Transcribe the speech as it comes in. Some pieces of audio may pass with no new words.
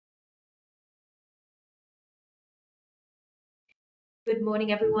Good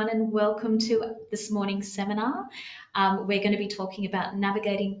morning, everyone, and welcome to this morning's seminar. We're going to be talking about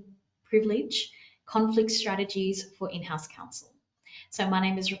navigating privilege, conflict strategies for in-house counsel. So my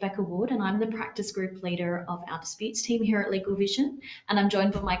name is Rebecca Wood, and I'm the practice group leader of our disputes team here at LegalVision, and I'm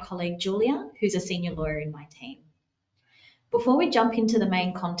joined by my colleague Julia, who's a senior lawyer in my team. Before we jump into the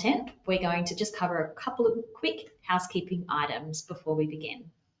main content, we're going to just cover a couple of quick housekeeping items before we begin.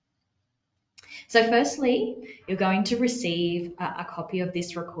 So firstly, you're going to receive a copy of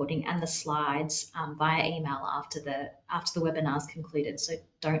this recording and the slides via email after the webinar is concluded, so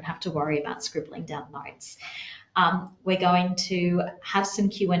don't have to worry about scribbling down notes. We're going to have some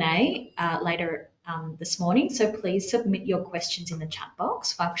Q&A later this morning, so please submit your questions in the chat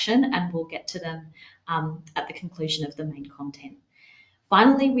box function and we'll get to them at the conclusion of the main content.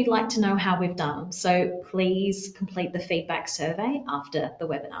 Finally, we'd like to know how we've done, so please complete the feedback survey after the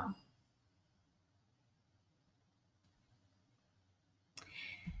webinar.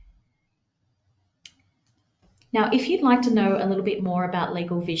 Now, if you'd like to know a little bit more about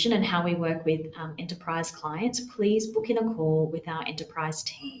LegalVision and how we work with enterprise clients, please book in a call with our enterprise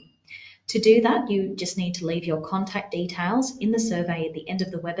team. To do that, you just need to leave your contact details in the survey at the end of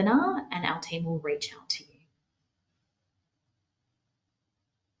the webinar and our team will reach out to you.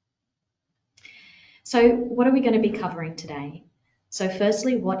 So what are we going to be covering today? So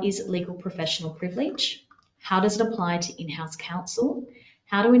firstly, what is legal professional privilege? How does it apply to in-house counsel?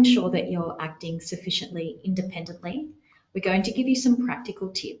 How to ensure that you're acting sufficiently independently. We're going to give you some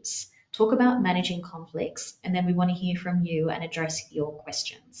practical tips, talk about managing conflicts, and then we want to hear from you and address your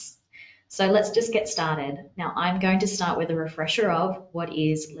questions. So let's just get started. Now, I'm going to start with a refresher of what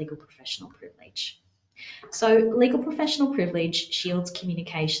is legal professional privilege. So legal professional privilege shields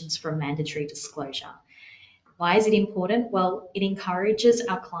communications from mandatory disclosure. Why is it important? Well, it encourages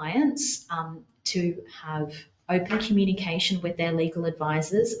our clients to have open communication with their legal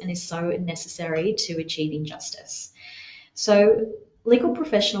advisors and is so necessary to achieving justice. So legal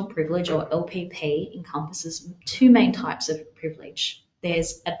professional privilege, or LPP, encompasses two main types of privilege.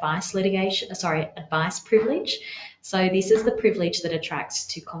 There's advice privilege. So this is the privilege that attracts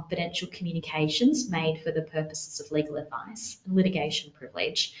to confidential communications made for the purposes of legal advice, and litigation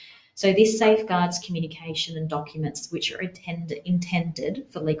privilege. So this safeguards communication and documents which are intended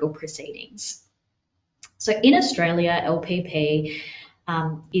for legal proceedings. So in Australia, LPP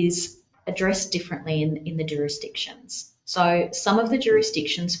is addressed differently in the jurisdictions. So some of the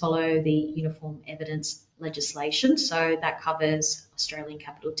jurisdictions follow the Uniform Evidence legislation. So that covers Australian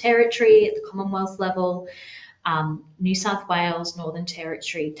Capital Territory at the Commonwealth level, New South Wales, Northern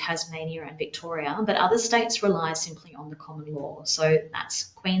Territory, Tasmania and Victoria, but other states rely simply on the common law. So that's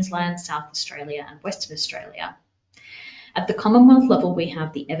Queensland, South Australia and Western Australia. At the Commonwealth level, we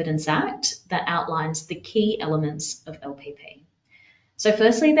have the Evidence Act that outlines the key elements of LPP. So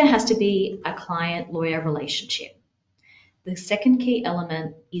firstly, there has to be a client-lawyer relationship. The second key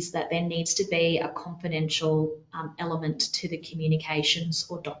element is that there needs to be a confidential element to the communications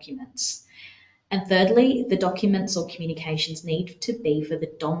or documents. And thirdly, the documents or communications need to be for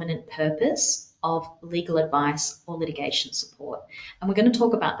the dominant purpose of legal advice or litigation support. And we're going to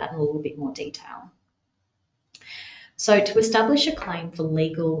talk about that in a little bit more detail. So to establish a claim for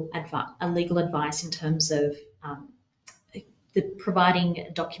legal advice in terms of providing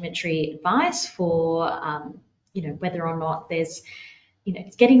documentary advice for whether or not there's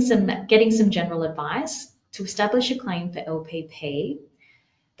getting some general advice, to establish a claim for LPP,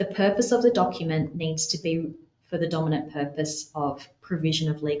 the purpose of the document needs to be for the dominant purpose of provision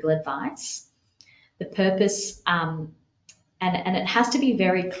of legal advice. The purpose and it has to be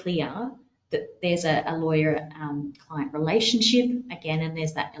very clear that there's a lawyer-client relationship, again, and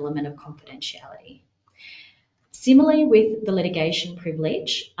there's that element of confidentiality. Similarly with the litigation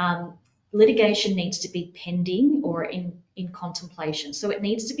privilege, litigation needs to be pending or in contemplation. So it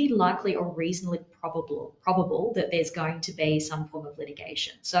needs to be likely or reasonably probable that there's going to be some form of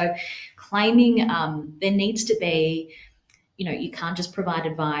litigation. So claiming there needs to be, you can't just provide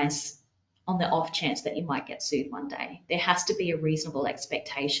advice on the off chance that you might get sued one day. There has to be a reasonable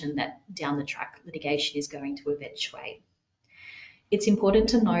expectation that down the track litigation is going to eventuate. It's important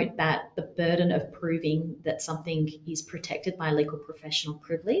to note that the burden of proving that something is protected by legal professional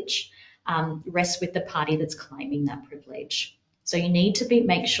privilege rests with the party that's claiming that privilege. So you need to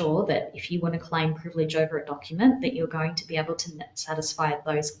make sure that if you want to claim privilege over a document, that you're going to be able to satisfy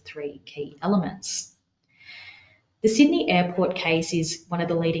those three key elements. The Sydney Airport case is one of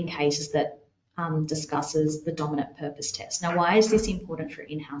the leading cases that discusses the dominant purpose test. Now, why is this important for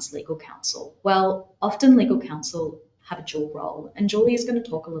in-house legal counsel? Well, often legal counsel have a dual role, and Julia is going to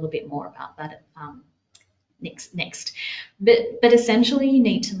talk a little bit more about that next. But essentially, you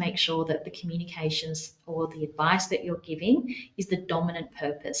need to make sure that the communications or the advice that you're giving is the dominant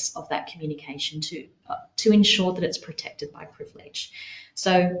purpose of that communication to ensure that it's protected by privilege.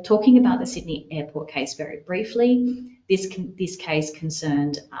 So talking about the Sydney Airport case very briefly, this case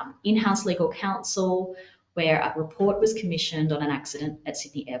concerned in-house legal counsel, where a report was commissioned on an accident at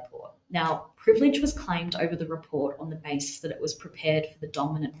Sydney Airport. Now, privilege was claimed over the report on the basis that it was prepared for the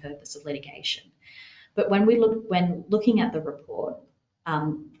dominant purpose of litigation. But when looking at the report,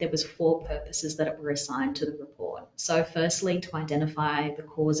 there was 4 purposes that were assigned to the report. So firstly, to identify the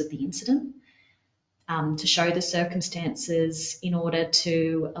cause of the incident, to show the circumstances in order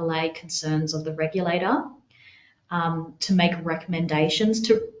to allay concerns of the regulator, to make recommendations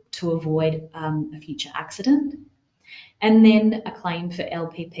to avoid a future accident. And then a claim for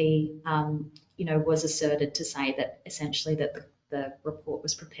LPP, was asserted to say that essentially that the report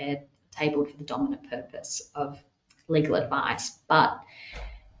was tabled for the dominant purpose of legal advice. But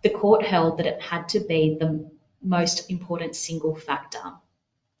the court held that it had to be the most important single factor.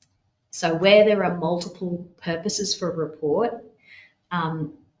 So where there are multiple purposes for a report,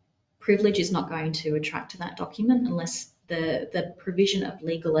 privilege is not going to attract to that document unless the provision of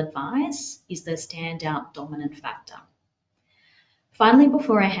legal advice is the standout dominant factor. Finally,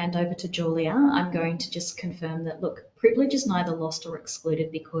 before I hand over to Julia, I'm going to just confirm that, look, privilege is neither lost or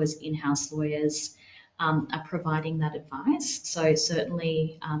excluded because in-house lawyers are providing that advice. So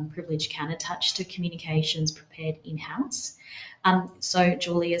certainly privilege can attach to communications prepared in-house. So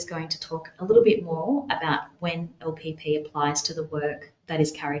Julia is going to talk a little bit more about when LPP applies to the work that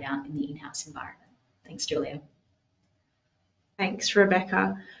is carried out in the in-house environment. Thanks, Julia. Thanks,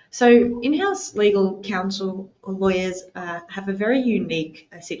 Rebecca. So in-house legal counsel or lawyers have a very unique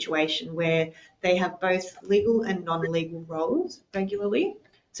situation where they have both legal and non-legal roles regularly.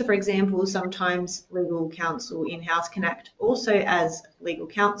 So for example, sometimes legal counsel in-house can act also as legal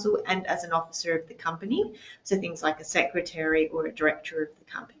counsel and as an officer of the company, so things like a secretary or a director of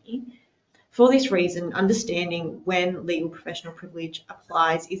the company. For this reason, understanding when legal professional privilege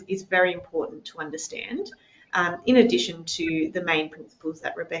applies is very important to understand, in addition to the main principles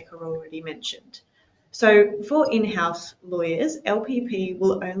that Rebecca already mentioned. So for in-house lawyers, LPP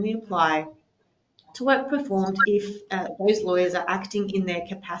will only apply to work performed if those lawyers are acting in their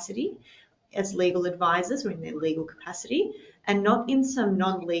capacity as legal advisors or in their legal capacity, and not in some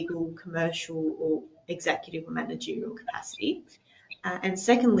non-legal commercial or executive or managerial capacity. And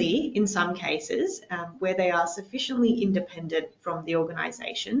secondly, in some cases, where they are sufficiently independent from the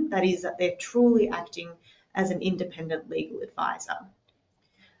organisation, that is, that they're truly acting as an independent legal advisor.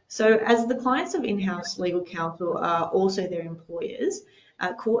 So as the clients of in-house legal counsel are also their employers,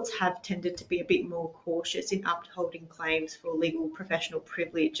 courts have tended to be a bit more cautious in upholding claims for legal professional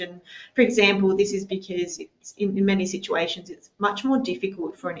privilege. And for example, this is because in many situations, it's much more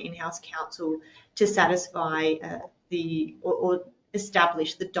difficult for an in-house counsel to satisfy or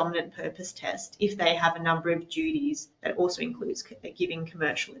establish the dominant purpose test if they have a number of duties that also includes giving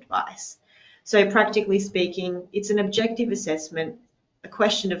commercial advice. So practically speaking, it's an objective assessment, a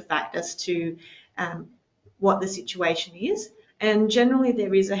question of fact as to what the situation is. And generally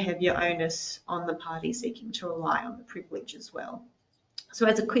there is a heavier onus on the party seeking to rely on the privilege as well. So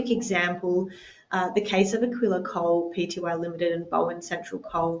as a quick example, the case of Aquila Coal, Pty Limited and Bowen Central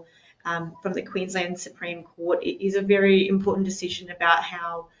Coal from the Queensland Supreme Court is a very important decision about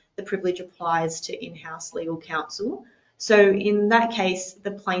how the privilege applies to in-house legal counsel. So in that case,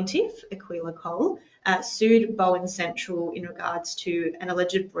 the plaintiff, Aquila Coal, sued Bowen Central in regards to an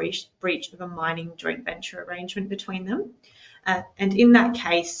alleged breach of a mining joint venture arrangement between them. And in that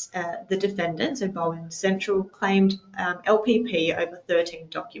case, the defendant, so Bowen Central, claimed LPP over 13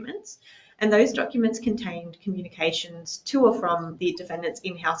 documents. And those documents contained communications to or from the defendant's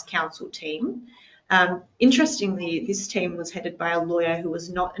in-house counsel team. Interestingly, this team was headed by a lawyer who was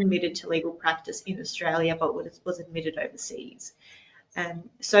not admitted to legal practice in Australia, but was admitted overseas.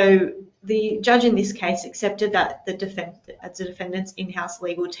 So the judge in this case accepted that the defendant's in-house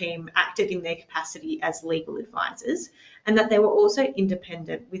legal team acted in their capacity as legal advisors, and that they were also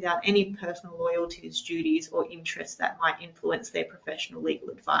independent without any personal loyalties, duties, or interests that might influence their professional legal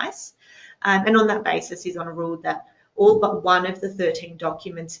advice. And on that basis, he's ruled that all but one of the 13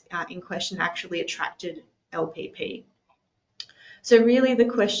 documents in question actually attracted LPP. So really the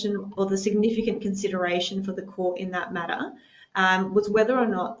question or the significant consideration for the court in that matter was whether or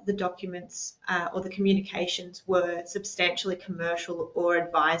not the documents or the communications were substantially commercial or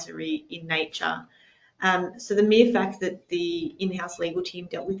advisory in nature. So the mere fact that the in-house legal team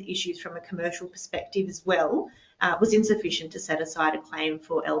dealt with issues from a commercial perspective as well was insufficient to set aside a claim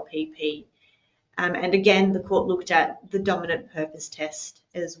for LPP. And again, the court looked at the dominant purpose test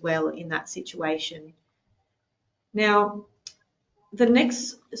as well in that situation. Now, the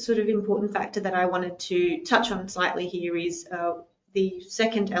next sort of important factor that I wanted to touch on slightly here is the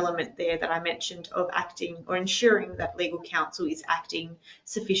second element there that I mentioned of acting or ensuring that legal counsel is acting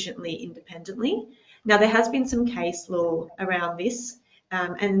sufficiently independently. Now, there has been some case law around this,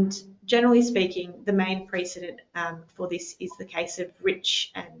 and generally speaking, the main precedent for this is the case of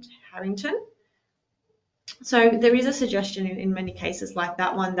Rich and Harrington. So there is a suggestion in many cases like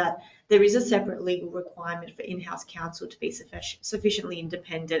that one that there is a separate legal requirement for in-house counsel to be sufficiently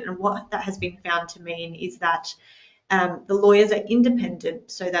independent. And what that has been found to mean is that the lawyers are independent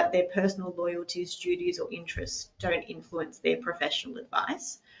so that their personal loyalties, duties or interests don't influence their professional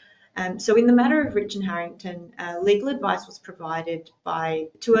advice. So in the matter of Rich and Harrington, legal advice was provided by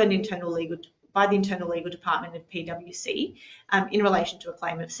the internal legal department of PwC in relation to a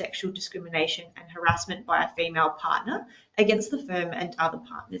claim of sexual discrimination and harassment by a female partner against the firm and other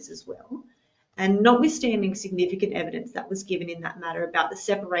partners as well. And notwithstanding significant evidence that was given in that matter about the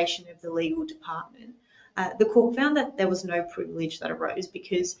separation of the legal department, the court found that there was no privilege that arose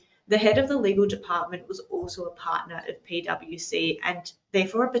because the head of the legal department was also a partner of PwC and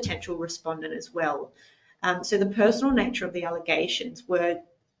therefore a potential respondent as well. So the personal nature of the allegations were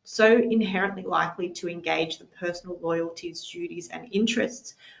so inherently likely to engage the personal loyalties, duties and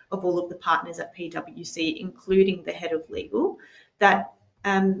interests of all of the partners at PwC, including the head of legal, that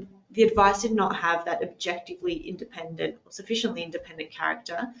the advice did not have that objectively independent or sufficiently independent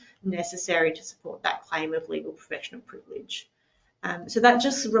character necessary to support that claim of legal professional privilege. So that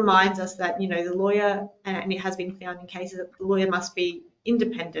just reminds us that, the lawyer, and it has been found in cases that the lawyer must be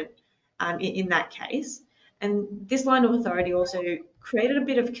independent in that case. And this line of authority also created a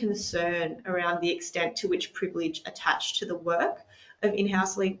bit of concern around the extent to which privilege attached to the work of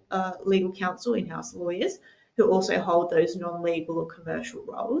in-house legal counsel, in-house lawyers, who also hold those non-legal or commercial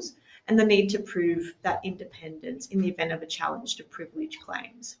roles, and the need to prove that independence in the event of a challenge to privilege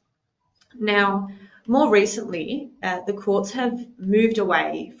claims. Now, more recently, the courts have moved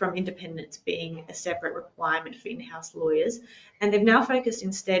away from independence being a separate requirement for in-house lawyers, and they've now focused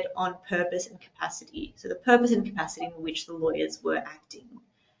instead on purpose and capacity, so the purpose and capacity in which the lawyers were acting.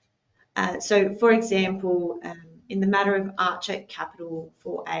 So, for example, in the matter of Archer Capital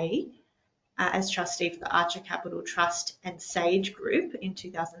 4A, as trustee for the Archer Capital Trust and Sage Group in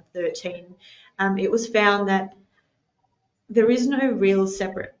 2013, it was found that there is no real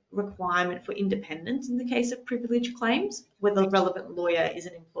separate requirement for independence in the case of privilege claims, where the relevant lawyer is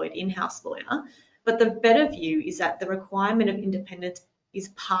an employed in-house lawyer. But the better view is that the requirement of independence is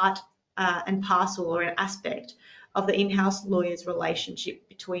part and parcel or an aspect of the in-house lawyer's relationship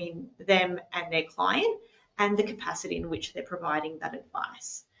between them and their client and the capacity in which they're providing that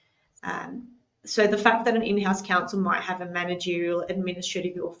advice. So the fact that an in-house counsel might have a managerial,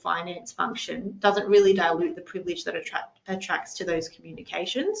 administrative or finance function doesn't really dilute the privilege that attracts to those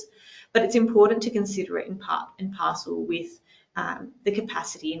communications, but it's important to consider it in part and parcel with the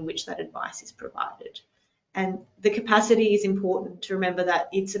capacity in which that advice is provided. And the capacity is important to remember that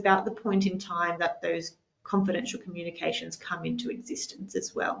it's about the point in time that those confidential communications come into existence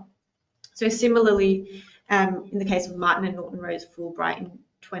as well. So similarly, in the case of Martin and Norton Rose Fulbright in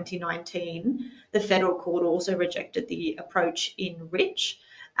 2019, the federal court also rejected the approach in Rich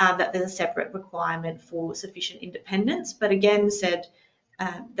that there's a separate requirement for sufficient independence, but again said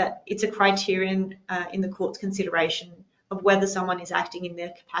that it's a criterion in the court's consideration of whether someone is acting in their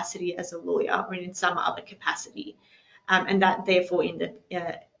capacity as a lawyer or in some other capacity, and that therefore in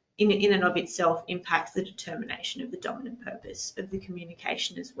and of itself impacts the determination of the dominant purpose of the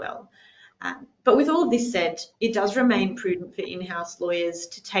communication as well. But with all of this said, it does remain prudent for in-house lawyers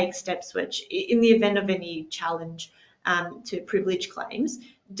to take steps which, in the event of any challenge to privilege claims,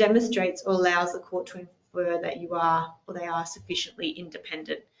 demonstrates or allows the court to infer that you are or they are sufficiently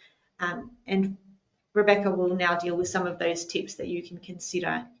independent. And Rebecca will now deal with some of those tips that you can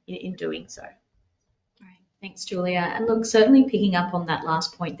consider in doing so. All right, thanks, Julia. And look, certainly picking up on that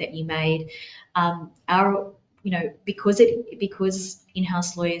last point that you made, because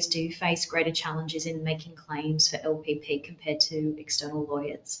in-house lawyers do face greater challenges in making claims for LPP compared to external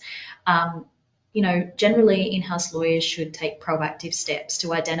lawyers. Generally in-house lawyers should take proactive steps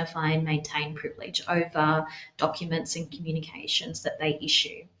to identify and maintain privilege over documents and communications that they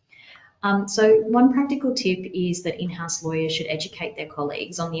issue. So one practical tip is that in-house lawyers should educate their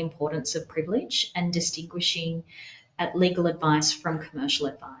colleagues on the importance of privilege and distinguishing legal advice from commercial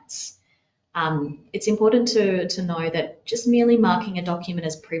advice. It's important to know that just merely marking a document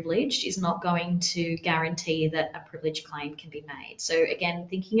as privileged is not going to guarantee that a privilege claim can be made. So again,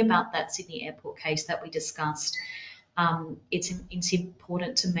 thinking about that Sydney Airport case that we discussed, it's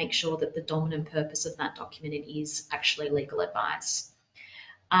important to make sure that the dominant purpose of that document is actually legal advice.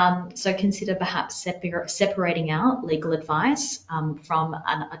 So consider perhaps separating out legal advice from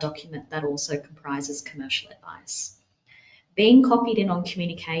a document that also comprises commercial advice. Being copied in on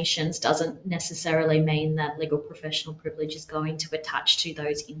communications doesn't necessarily mean that legal professional privilege is going to attach to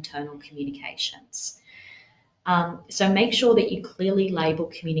those internal communications. So make sure that you clearly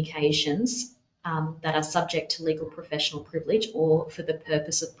label communications that are subject to legal professional privilege or for the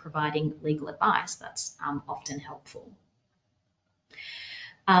purpose of providing legal advice. That's often helpful.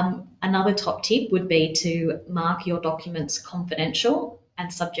 Another top tip would be to mark your documents confidential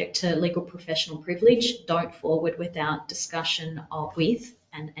and subject to legal professional privilege. Don't forward without discussion with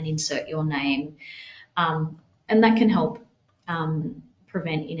and insert your name. And that can help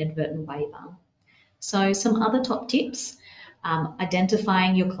prevent inadvertent waiver. So some other top tips,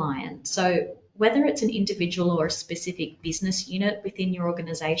 identifying your client. So whether it's an individual or a specific business unit within your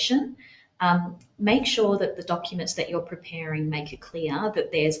organisation, make sure that the documents that you're preparing make it clear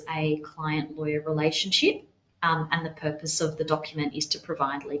that there's a client-lawyer relationship and the purpose of the document is to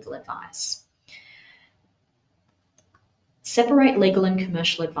provide legal advice. Separate legal and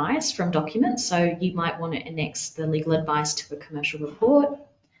commercial advice from documents. So you might want to annex the legal advice to a commercial report.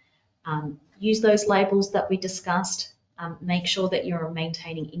 Use those labels that we discussed. Make sure that you're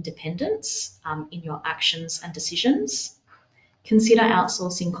maintaining independence in your actions and decisions. Consider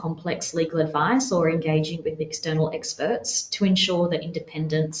outsourcing complex legal advice or engaging with external experts to ensure that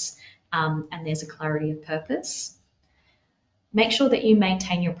independence and there's a clarity of purpose. Make sure that you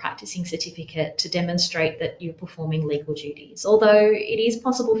maintain your practicing certificate to demonstrate that you're performing legal duties, although it is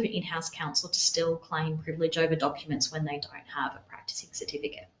possible for in-house counsel to still claim privilege over documents when they don't have a practicing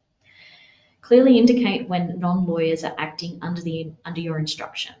certificate. Clearly indicate when non-lawyers are acting under your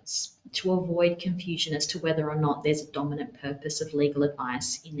instructions to avoid confusion as to whether or not there's a dominant purpose of legal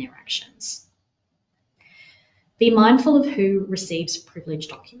advice in their actions. Be mindful of who receives privileged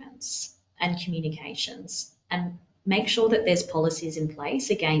documents and communications, and make sure that there's policies in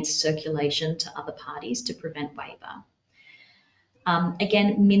place against circulation to other parties to prevent waiver.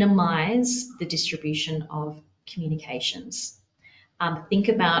 Again, minimise the distribution of communications. Think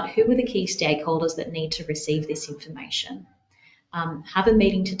about who are the key stakeholders that need to receive this information. Have a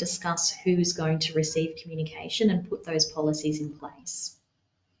meeting to discuss who's going to receive communication and put those policies in place.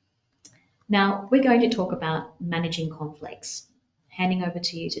 Now, we're going to talk about managing conflicts. Handing over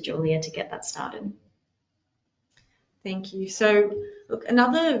to you, to Julia, to get that started. Thank you. So, look,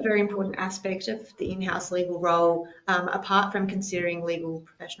 another very important aspect of the in-house legal role, apart from considering legal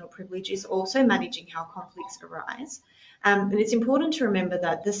professional privilege, is also managing how conflicts arise. And it's important to remember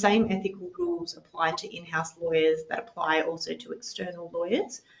that the same ethical rules apply to in-house lawyers that apply also to external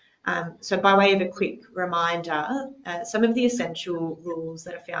lawyers. So by way of a quick reminder, some of the essential rules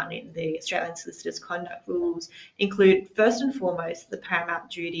that are found in the Australian Solicitors' Conduct Rules include, first and foremost, the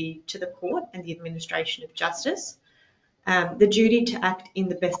paramount duty to the court and the administration of justice, the duty to act in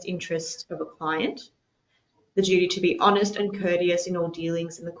the best interest of a client, the duty to be honest and courteous in all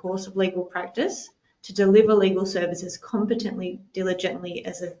dealings in the course of legal practice, to deliver legal services competently, diligently,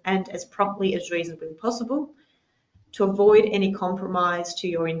 and as promptly as reasonably possible, to avoid any compromise to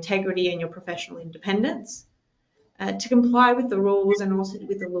your integrity and your professional independence, to comply with the rules and also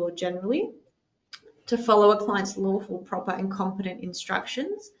with the law generally, to follow a client's lawful, proper and competent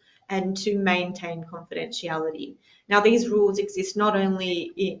instructions, and to maintain confidentiality. Now, these rules exist not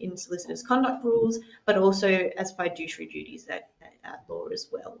only in solicitors' conduct rules, but also as fiduciary duties at law as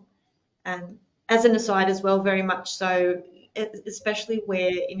well. As an aside as well, very much so, especially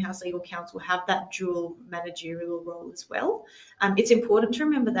where in-house legal counsel have that dual managerial role as well. It's important to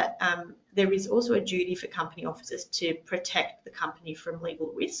remember that there is also a duty for company officers to protect the company from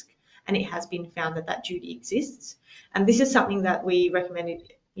legal risk, and it has been found that that duty exists. And this is something that we recommend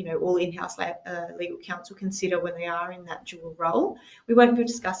all in-house legal counsel consider when they are in that dual role. We won't be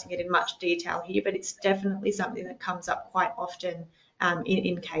discussing it in much detail here, but it's definitely something that comes up quite often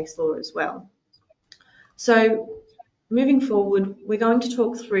in case law as well. So moving forward, we're going to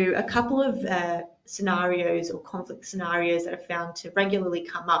talk through a couple of scenarios or conflict scenarios that are found to regularly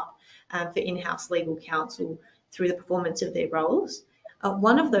come up for in-house legal counsel through the performance of their roles.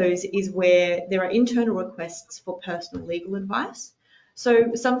 One of those is where there are internal requests for personal legal advice.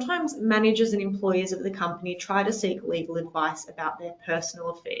 So sometimes managers and employers of the company try to seek legal advice about their personal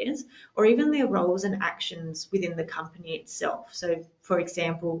affairs or even their roles and actions within the company itself. So, for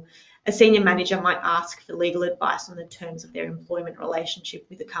example, a senior manager might ask for legal advice on the terms of their employment relationship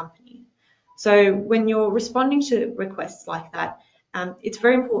with the company. So when you're responding to requests like that, it's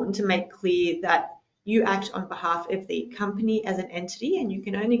very important to make clear that you act on behalf of the company as an entity, and you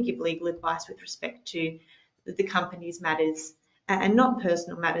can only give legal advice with respect to the company's matters and not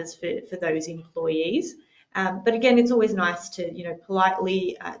personal matters for those employees. But again, it's always nice to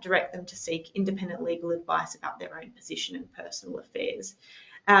politely direct them to seek independent legal advice about their own position and personal affairs.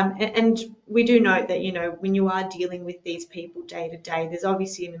 And we do note that when you are dealing with these people day to day, there's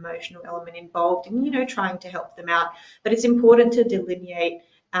obviously an emotional element involved in trying to help them out. But it's important to delineate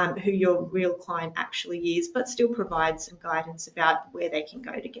who your real client actually is, but still provide some guidance about where they can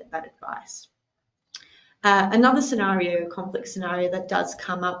go to get that advice. Another scenario, conflict scenario that does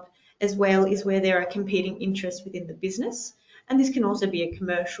come up as well is where there are competing interests within the business. And this can also be a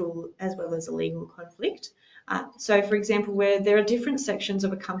commercial as well as a legal conflict. So, for example, where there are different sections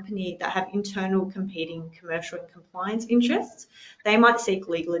of a company that have internal competing commercial and compliance interests, they might seek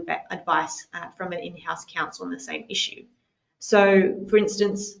legal advice from an in-house counsel on the same issue. So, for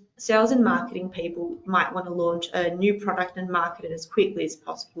instance, sales and marketing people might want to launch a new product and market it as quickly as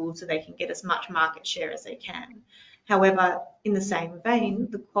possible so they can get as much market share as they can. However, in the same vein,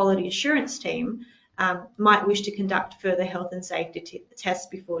 the quality assurance team might wish to conduct further health and safety tests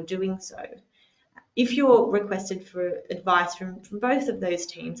before doing so. If you're requested for advice from both of those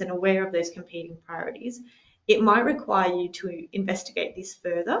teams and aware of those competing priorities, it might require you to investigate this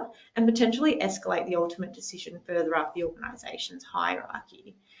further and potentially escalate the ultimate decision further up the organisation's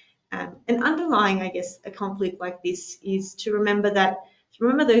hierarchy. And underlying, I guess, a conflict like this is to remember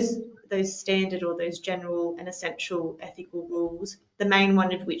those standard or those general and essential ethical rules, the main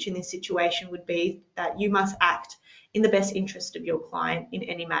one of which in this situation would be that you must act in the best interest of your client in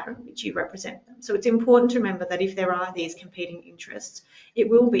any matter in which you represent them. So it's important to remember that if there are these competing interests, it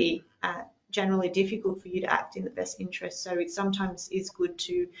will be generally difficult for you to act in the best interest. So it sometimes is good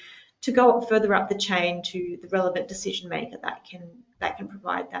to go up further up the chain to the relevant decision maker that can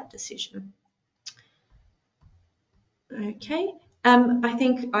provide that decision. Okay, I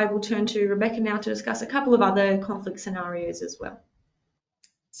think I will turn to Rebecca now to discuss a couple of other conflict scenarios as well.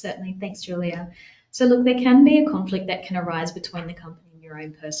 Certainly, thanks, Julia. So look, there can be a conflict that can arise between the company and your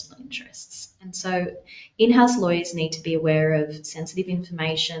own personal interests. And so in-house lawyers need to be aware of sensitive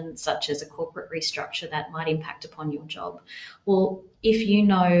information such as a corporate restructure that might impact upon your job. Or if you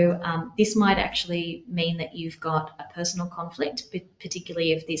know this might actually mean that you've got a personal conflict,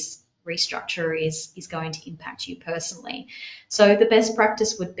 particularly if this restructure is going to impact you personally. So the best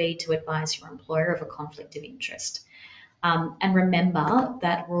practice would be to advise your employer of a conflict of interest. And remember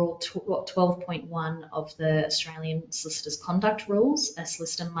that Rule 12.1 of the Australian Solicitors Conduct Rules, a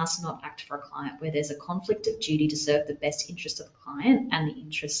solicitor must not act for a client where there's a conflict of duty to serve the best interests of the client and the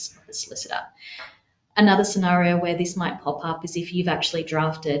interests of the solicitor. Another scenario where this might pop up is if you've actually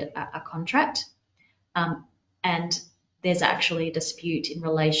drafted a contract and there's actually a dispute in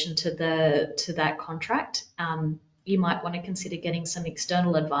relation to that contract. You might want to consider getting some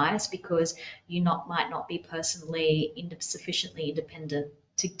external advice because you might not be personally sufficiently independent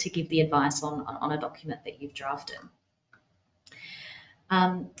to give the advice on a document that you've drafted.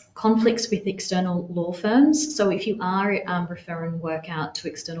 Conflicts with external law firms. So if you are referring work out to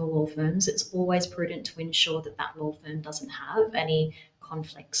external law firms, it's always prudent to ensure that that law firm doesn't have any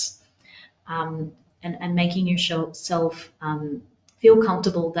conflicts. And making yourself feel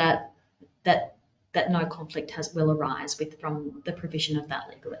comfortable that no conflict will arise from the provision of that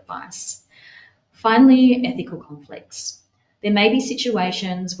legal advice. Finally, ethical conflicts. There may be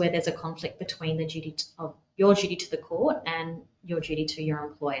situations where there's a conflict between your duty to the court and your duty to your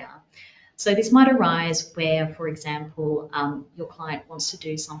employer. So this might arise where, for example, your client wants to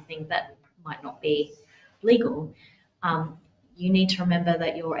do something that might not be legal. You need to remember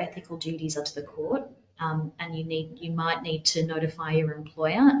that your ethical duties are to the court. And you might need to notify your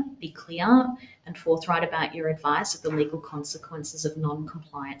employer, be clear and forthright about your advice of the legal consequences of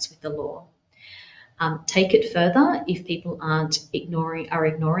non-compliance with the law. Take it further if people are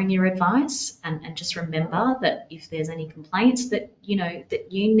ignoring your advice, and just remember that if there's any complaints that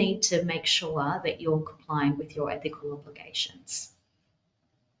you need to make sure that you're complying with your ethical obligations.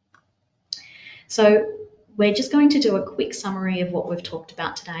 So we're just going to do a quick summary of what we've talked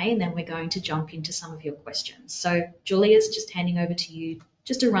about today, and then we're going to jump into some of your questions. So Julia's just handing over to you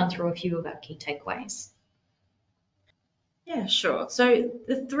just to run through a few of our key takeaways. Yeah, sure. So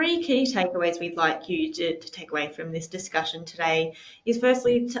the three key takeaways we'd like you to take away from this discussion today is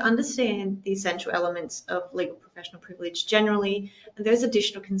firstly to understand the essential elements of legal professional privilege generally, and those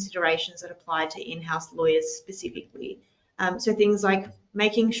additional considerations that apply to in-house lawyers specifically. So things like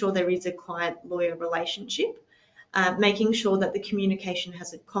making sure there is a client-lawyer relationship, making sure that the communication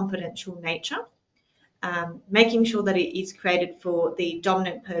has a confidential nature, making sure that it is created for the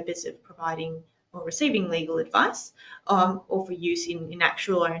dominant purpose of providing or receiving legal advice, or for use in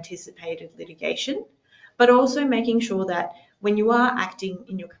actual or anticipated litigation, but also making sure that when you are acting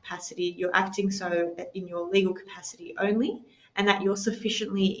in your capacity, you're acting so in your legal capacity only, and that you're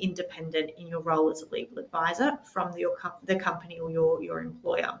sufficiently independent in your role as a legal advisor from the company or your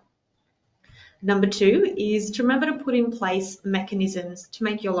employer. Number two is to remember to put in place mechanisms to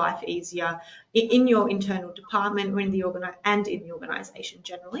make your life easier in your internal department or in the organisation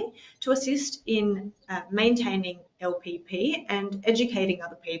generally, to assist in maintaining LPP and educating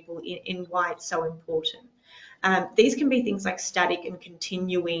other people in why it's so important. These can be things like static and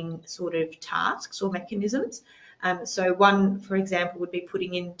continuing sort of tasks or mechanisms. So one, for example, would be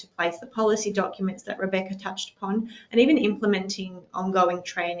putting into place the policy documents that Rebecca touched upon, and even implementing ongoing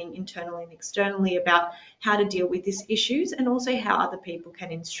training internally and externally about how to deal with these issues, and also how other people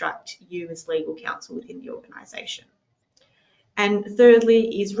can instruct you as legal counsel within the organisation. And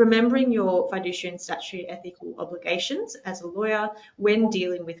thirdly is remembering your fiduciary and statutory ethical obligations as a lawyer when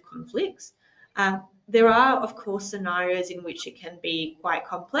dealing with conflicts. There are, of course, scenarios in which it can be quite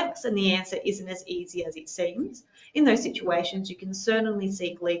complex and the answer isn't as easy as it seems. In those situations, you can certainly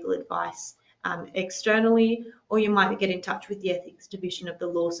seek legal advice externally, or you might get in touch with the Ethics Division of the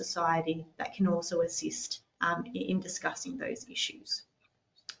Law Society that can also assist in discussing those issues.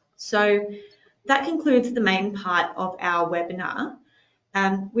 So that concludes the main part of our webinar.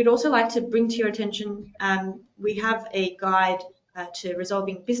 We'd also like to bring to your attention, we have a guide to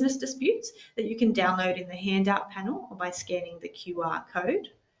resolving business disputes that you can download in the handout panel or by scanning the QR code.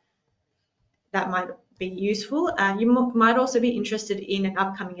 That might be useful. You might also be interested in an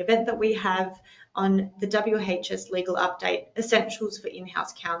upcoming event that we have on the WHS Legal Update, Essentials for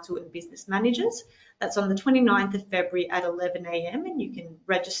In-House Counsel and Business Managers. That's on the 29th of February at 11 a.m. and you can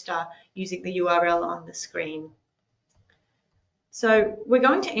register using the URL on the screen. So we're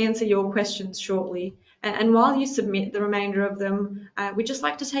going to answer your questions shortly, and while you submit the remainder of them, we'd just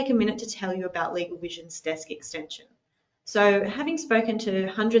like to take a minute to tell you about LegalVision's desk extension. So having spoken to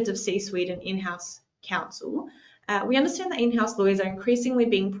hundreds of C-suite and in-house counsel, we understand that in-house lawyers are increasingly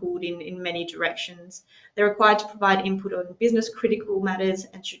being pulled in many directions. They're required to provide input on business critical matters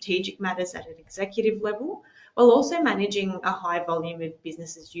and strategic matters at an executive level, while also managing a high volume of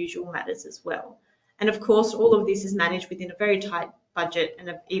business as usual matters as well. And of course, all of this is managed within a very tight budget and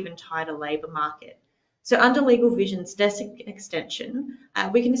an even tighter labour market. So under LegalVision's desk extension,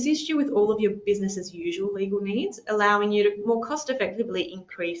 we can assist you with all of your business as usual legal needs, allowing you to more cost effectively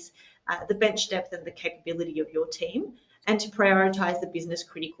increase the bench depth and the capability of your team, and to prioritise the business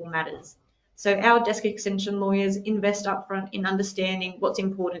critical matters. So our desk extension lawyers invest upfront in understanding what's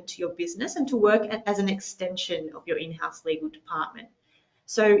important to your business and to work as an extension of your in-house legal department.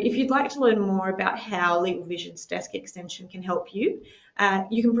 So if you'd like to learn more about how LegalVision's desk extension can help you,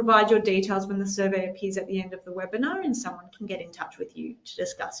 you can provide your details when the survey appears at the end of the webinar and someone can get in touch with you to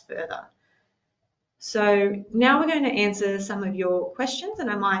discuss further. So now we're going to answer some of your questions, and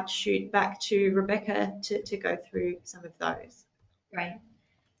I might shoot back to Rebecca to go through some of those.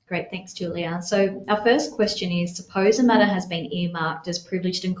 Great, thanks Julia. So our first question is, suppose a matter has been earmarked as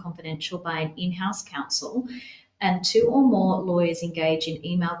privileged and confidential by an in-house counsel, and two or more lawyers engage in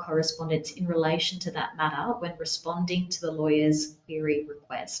email correspondence in relation to that matter when responding to the lawyer's query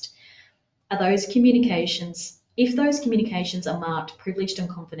request. If those communications are marked privileged and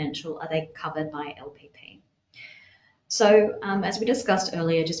confidential, are they covered by LPP? So as we discussed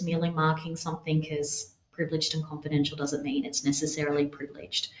earlier, just merely marking something as privileged and confidential doesn't mean it's necessarily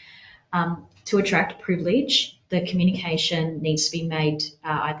privileged. To attract privilege, the communication needs to be made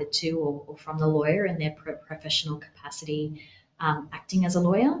either to or from the lawyer in their professional capacity acting as a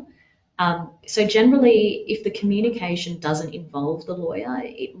lawyer. So generally, if the communication doesn't involve the lawyer,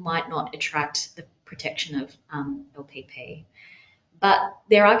 it might not attract the protection of LPP. But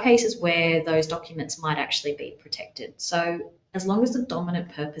there are cases where those documents might actually be protected. So as long as the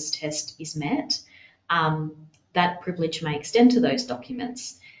dominant purpose test is met, that privilege may extend to those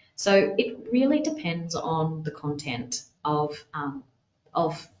documents. So it really depends on the content of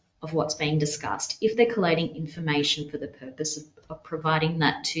what's being discussed. If they're collating information for the purpose of providing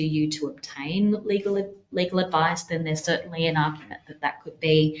that to you to obtain legal advice, then there's certainly an argument that that could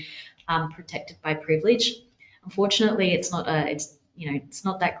be protected by privilege. Unfortunately, it's not it's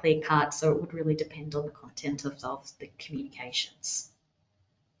not that clear cut, so it would really depend on the content of the communications.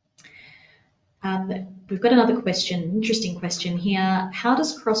 We've got another question, interesting question here. How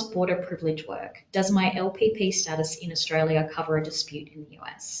does cross-border privilege work? Does my LPP status in Australia cover a dispute in the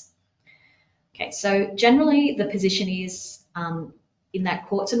US? Okay, so generally the position is in that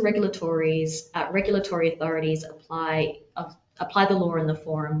courts and regulatory authorities apply the law in the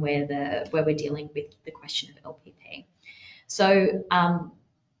forum where we're dealing with the question of LPP. So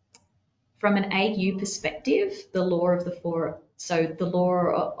from an AU perspective, the law of the forum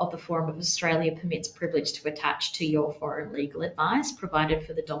of Australia permits privilege to attach to your foreign legal advice, provided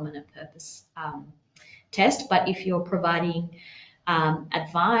for the dominant purpose test. But if you're providing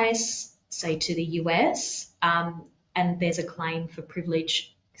advice, say to the US, and there's a claim for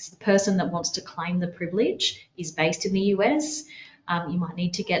privilege, because the person that wants to claim the privilege is based in the US, you might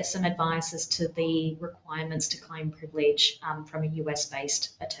need to get some advice as to the requirements to claim privilege from a US-based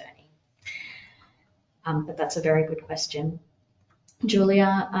attorney. But that's a very good question.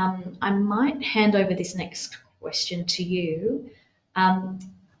 Julia, I might hand over this next question to you.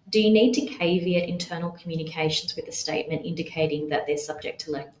 Do you need to caveat internal communications with a statement indicating that they're subject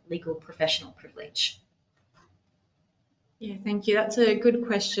to legal professional privilege? Yeah, thank you. That's a good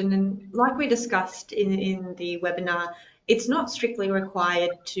question. And like we discussed in the webinar, it's not strictly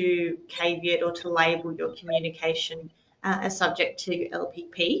required to caveat or to label your communication as subject to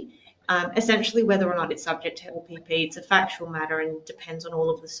LPP. Essentially, whether or not it's subject to LPP, it's a factual matter and depends on all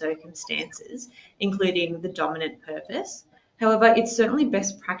of the circumstances, including the dominant purpose. However, it's certainly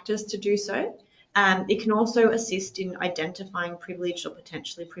best practice to do so. It can also assist in identifying privileged or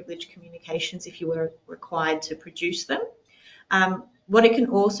potentially privileged communications if you were required to produce them. What it can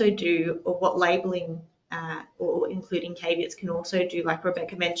also do, or what labelling or including caveats can also do, like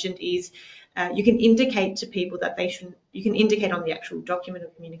Rebecca mentioned, is you can indicate to people that you can indicate on the actual document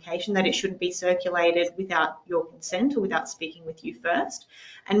of communication that it shouldn't be circulated without your consent or without speaking with you first.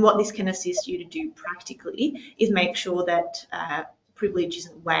 And what this can assist you to do practically is make sure that privilege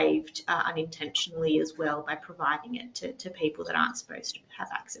isn't waived unintentionally as well by providing it to people that aren't supposed to have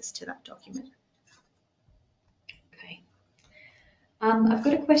access to that document. Okay. I've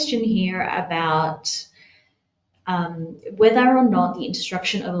got a question here about whether or not the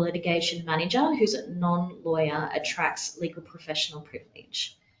instruction of a litigation manager who's a non-lawyer attracts legal professional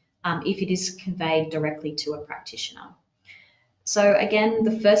privilege if it is conveyed directly to a practitioner. So again,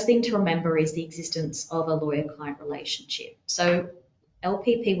 the first thing to remember is the existence of a lawyer-client relationship. So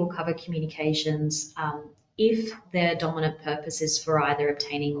LPP will cover communications if their dominant purpose is for either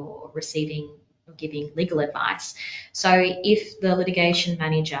obtaining or receiving or giving legal advice. So if the litigation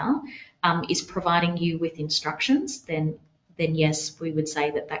manager is providing you with instructions, then yes, we would say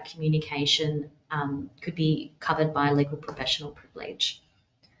that communication could be covered by legal professional privilege.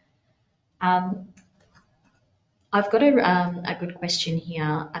 I've got a good question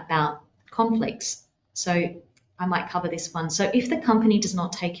here about conflicts. So I might cover this one. So if the company does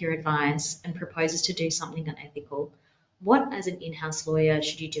not take your advice and proposes to do something unethical, what, as an in-house lawyer,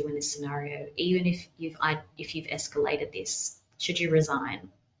 should you do in this scenario? Even if you've escalated this, should you resign?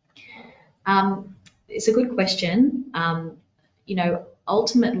 It's a good question.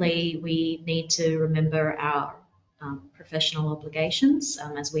 Ultimately, we need to remember our professional obligations,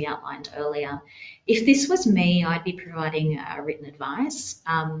 as we outlined earlier. If this was me, I'd be providing written advice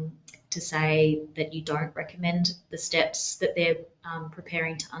to say that you don't recommend the steps that they're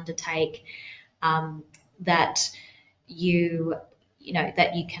preparing to undertake, that you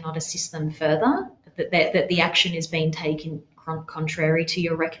cannot assist them further, that the action is being taken contrary to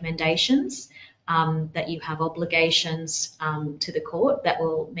your recommendations, that you have obligations to the court that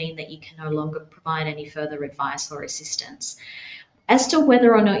will mean that you can no longer provide any further advice or assistance. As to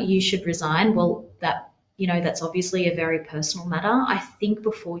whether or not you should resign, well, that's obviously a very personal matter. I think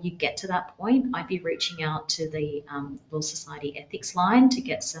before you get to that point, I'd be reaching out to the Law Society ethics line to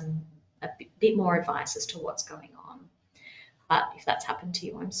get a bit more advice as to what's going on. But if that's happened to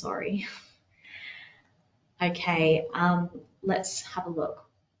you, I'm sorry. Okay, let's have a look.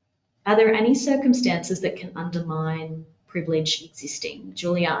 Are there any circumstances that can undermine privilege existing?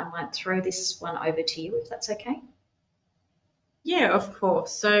 Julia, I might throw this one over to you if that's okay. Yeah, of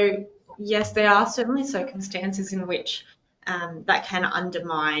course. So yes, there are certainly circumstances in which that can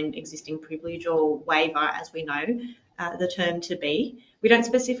undermine existing privilege or waiver, as we know the term to be. We don't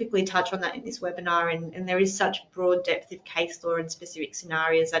specifically touch on that in this webinar, and there is such broad depth of case law and specific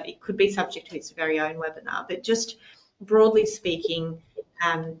scenarios that it could be subject to its very own webinar. But just broadly speaking,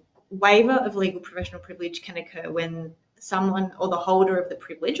 waiver of legal professional privilege can occur when someone or the holder of the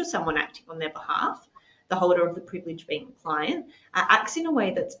privilege or someone acting on their behalf, the holder of the privilege being the client, acts in a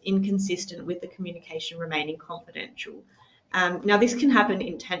way that's inconsistent with the communication remaining confidential. Now, this can happen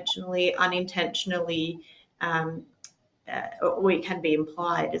intentionally, unintentionally, or it can be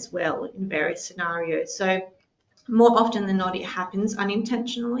implied as well in various scenarios. So more often than not, it happens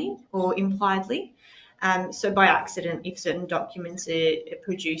unintentionally or impliedly. So by accident, if certain documents are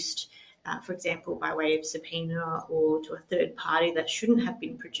produced, for example, by way of subpoena or to a third party that shouldn't have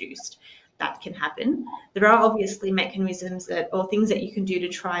been produced, that can happen. There are obviously mechanisms or things that you can do to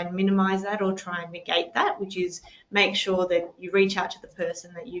try and minimize that or try and negate that, which is make sure that you reach out to the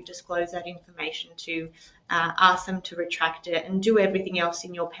person that you've disclosed that information to, ask them to retract it, and do everything else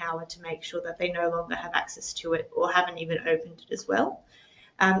in your power to make sure that they no longer have access to it or haven't even opened it as well.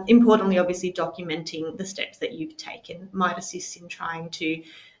 Importantly, obviously, documenting the steps that you've taken might assist in trying to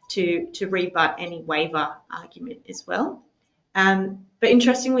rebut any waiver argument as well. But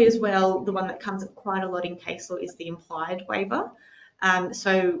interestingly as well, the one that comes up quite a lot in case law is the implied waiver.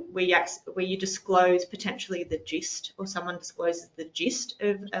 So where you disclose potentially the gist, or someone discloses the gist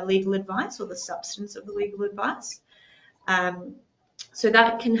of a legal advice or the substance of the legal advice. So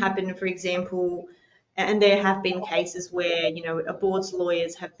that can happen, for example, and there have been cases where, a board's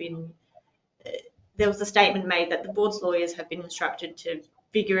lawyers have been, there was a statement made that the board's lawyers have been instructed to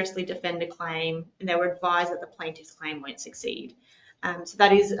vigorously defend a claim, and they were advised that the plaintiff's claim won't succeed. So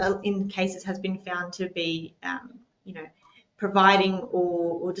that is, in cases, has been found to be, providing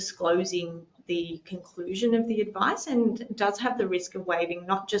or disclosing the conclusion of the advice, and does have the risk of waiving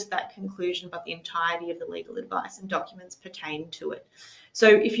not just that conclusion, but the entirety of the legal advice and documents pertaining to it. So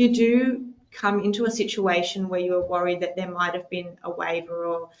if you do come into a situation where you are worried that there might have been a waiver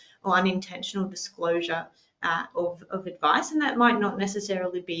or unintentional disclosure of advice, and that might not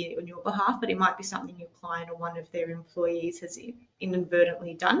necessarily be on your behalf, but it might be something your client or one of their employees has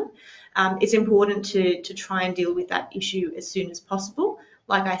inadvertently done. It's important to try and deal with that issue as soon as possible.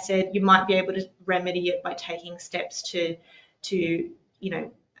 Like I said, you might be able to remedy it by taking steps to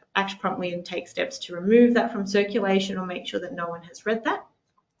act promptly and take steps to remove that from circulation or make sure that no one has read that.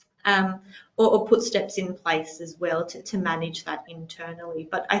 Or put steps in place as well to manage that internally.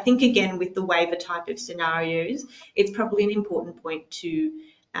 But I think, again, with the waiver type of scenarios, it's probably an important point to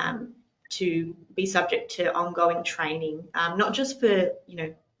be subject to ongoing training, not just for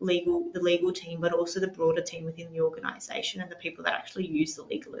the legal team, but also the broader team within the organisation and the people that actually use the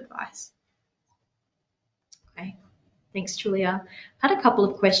legal advice. Okay, thanks, Julia. I had a couple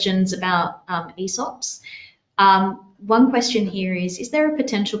of questions about ESOPs. One question here is there a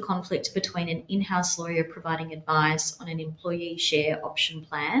potential conflict between an in-house lawyer providing advice on an employee share option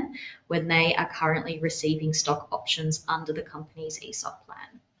plan when they are currently receiving stock options under the company's ESOP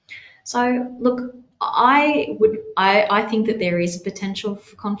plan? So look, I think that there is a potential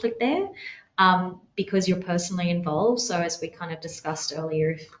for conflict there, because you're personally involved. So as we kind of discussed earlier,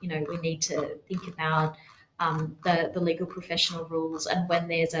 if we need to think about the legal professional rules, and when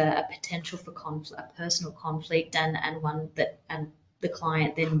there's a potential for a personal conflict and one that the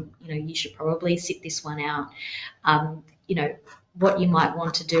client, then you should probably sit this one out. What you might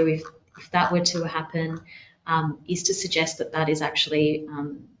want to do if that were to happen is to suggest that is actually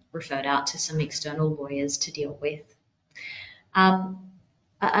referred out to some external lawyers to deal with.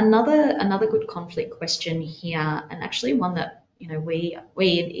 Another good conflict question here, and actually one that we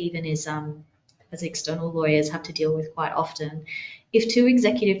even as external lawyers have to deal with quite often. If two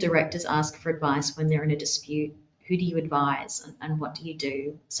executive directors ask for advice when they're in a dispute, who do you advise and what do you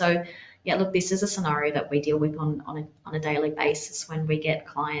do? So yeah, look, this is a scenario that we deal with on a daily basis when we get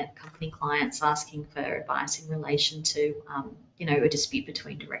company clients asking for advice in relation to a dispute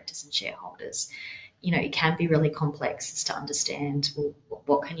between directors and shareholders. It can be really complex to understand, well,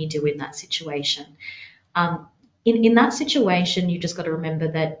 what can you do in that situation? In that situation, you've just got to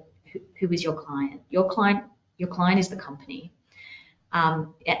remember that who is your client? Your client is the company.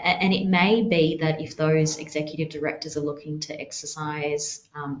 And it may be that if those executive directors are looking to exercise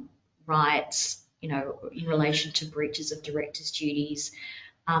rights, in relation to breaches of directors' duties,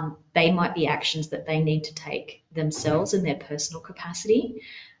 they might be actions that they need to take themselves in their personal capacity.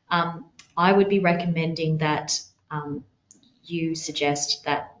 I would be recommending that you suggest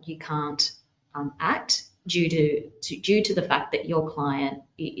that you can't act due to the fact that your client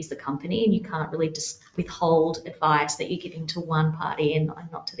is the company, and you can't really just withhold advice that you're giving to one party and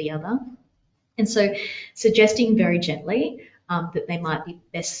not to the other. And so suggesting very gently that they might be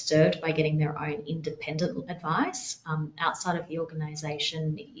best served by getting their own independent advice outside of the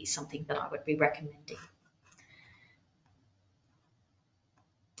organisation is something that I would be recommending.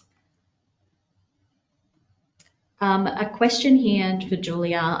 A question here for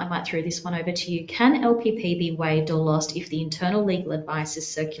Julia, I might throw this one over to you. Can LPP be waived or lost if the internal legal advice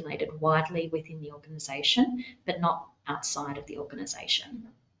is circulated widely within the organisation, but not outside of the organisation?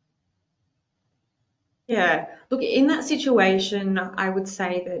 Yeah, look, in that situation, I would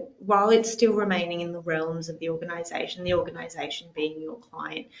say that while it's still remaining in the realms of the organisation being your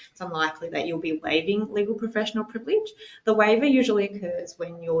client, it's unlikely that you'll be waiving legal professional privilege. The waiver usually occurs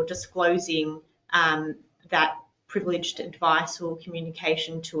when you're disclosing that privileged advice or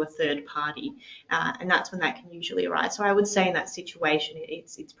communication to a third party, and that's when that can usually arise. So I would say in that situation,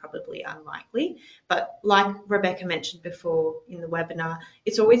 it's probably unlikely. But like Rebecca mentioned before in the webinar,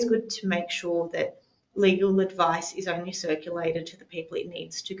 it's always good to make sure that legal advice is only circulated to the people it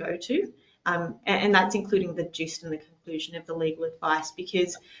needs to go to. And that's including the gist and the conclusion of the legal advice,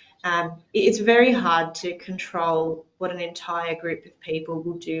 because it's very hard to control what an entire group of people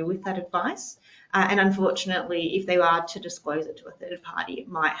will do with that advice. And unfortunately, if they are to disclose it to a third party, it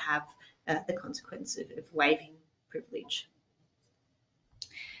might have the consequence of waiving privilege.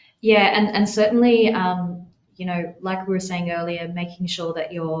 Yeah, and certainly, you know, like we were saying earlier, making sure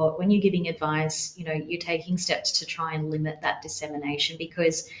that when you're giving advice, you know, you're taking steps to try and limit that dissemination,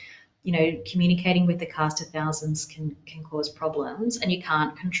 because, you know, communicating with the cast of thousands can cause problems, and you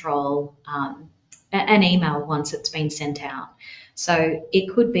can't control an email once it's been sent out. So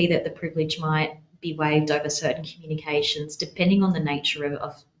it could be that the privilege might be waived over certain communications, depending on the nature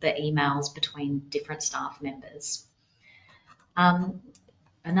of the emails between different staff members.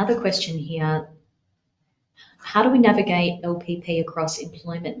 Another question here, how do we navigate LPP across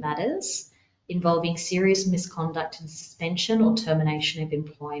employment matters involving serious misconduct and suspension or termination of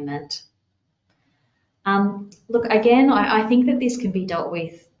employment? Look, again, I think that this can be dealt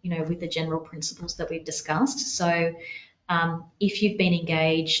with, you know, with the general principles that we've discussed. So if you've been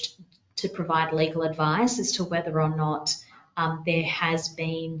engaged to provide legal advice as to whether or not there has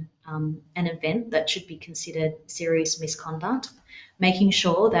been an event that should be considered serious misconduct, making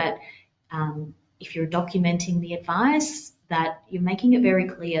sure that if you're documenting the advice, that you're making it very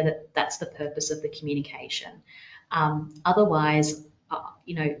clear that that's the purpose of the communication. Otherwise,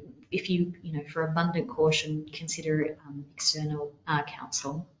 you know, if you know, for abundant caution, consider external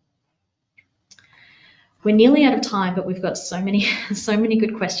counsel. We're nearly out of time, but we've got so many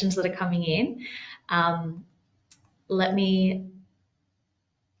good questions that are coming in. Let me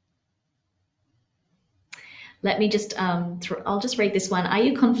just, I'll just read this one. Are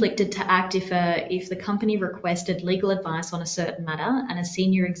you conflicted to act if the company requested legal advice on a certain matter and a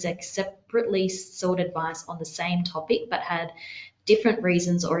senior exec separately sought advice on the same topic but had different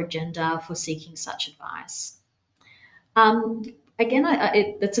reasons or agenda for seeking such advice? Again,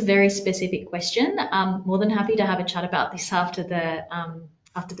 that's a very specific question. I'm more than happy to have a chat about this after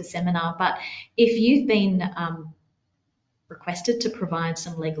the seminar. But if you've been requested to provide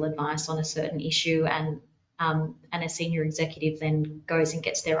some legal advice on a certain issue, and a senior executive then goes and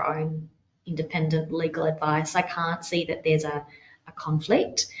gets their own independent legal advice, I can't see that there's a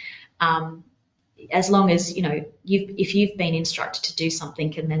conflict. As long as, you know, if you've been instructed to do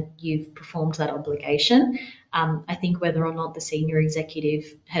something and then you've performed that obligation, I think whether or not the senior executive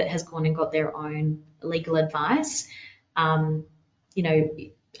has gone and got their own legal advice, you know,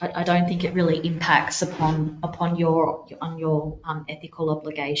 I don't think it really impacts upon your ethical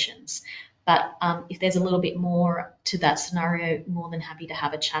obligations. But if there's a little bit more to that scenario, more than happy to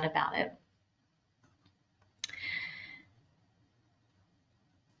have a chat about it.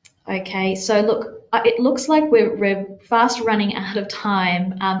 Okay, so look, it looks like we're fast running out of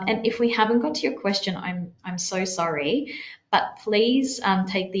time, and if we haven't got to your question, I'm so sorry, but please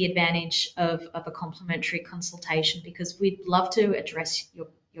take the advantage of a complimentary consultation, because we'd love to address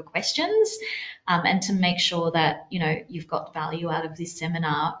your questions and to make sure that, you know, you've got value out of this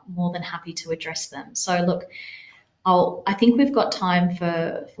seminar. More than happy to address them. So look, I think we've got time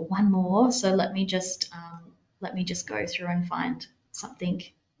for one more. So let me just go through and find something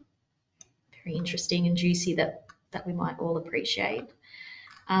very interesting and juicy that we might all appreciate.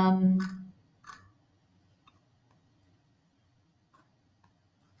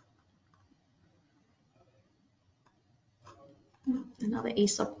 Another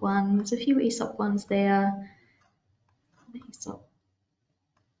ESOP one. There's a few ESOP ones there. ESOP.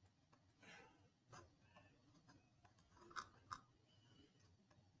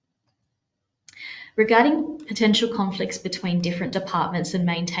 Regarding potential conflicts between different departments and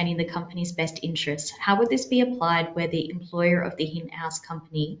maintaining the company's best interests, how would this be applied where the employer of the in-house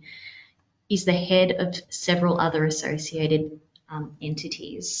company is the head of several other associated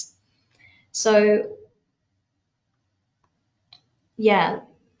entities? So, yeah,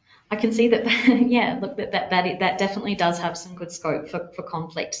 I can see that, yeah, look, that definitely does have some good scope for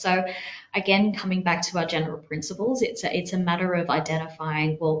conflict. So again, coming back to our general principles, it's a matter of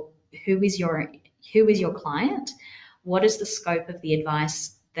identifying, well, who is your client? What is the scope of the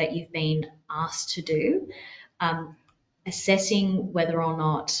advice that you've been asked to do? Assessing whether or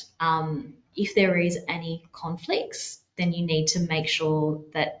not, if there is any conflicts, then you need to make sure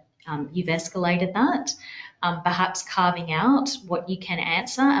that you've escalated that. Perhaps carving out what you can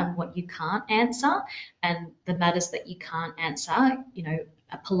answer and what you can't answer, and the matters that you can't answer,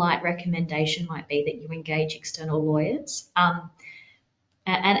 a polite recommendation might be that you engage external lawyers.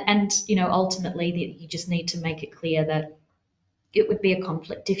 And ultimately, you just need to make it clear that it would be a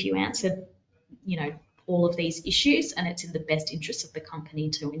conflict if you answered, all of these issues, and it's in the best interest of the company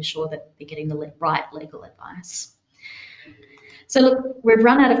to ensure that they're getting the right legal advice. So look, we've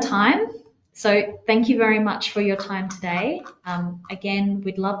run out of time. So thank you very much for your time today. Again,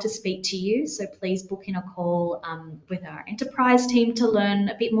 we'd love to speak to you, so please book in a call with our enterprise team to learn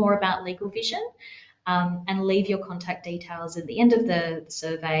a bit more about LegalVision, and leave your contact details at the end of the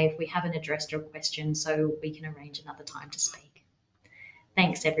survey if we haven't addressed your question, so we can arrange another time to speak.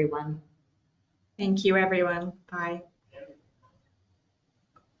 Thanks, everyone. Thank you, everyone. Bye.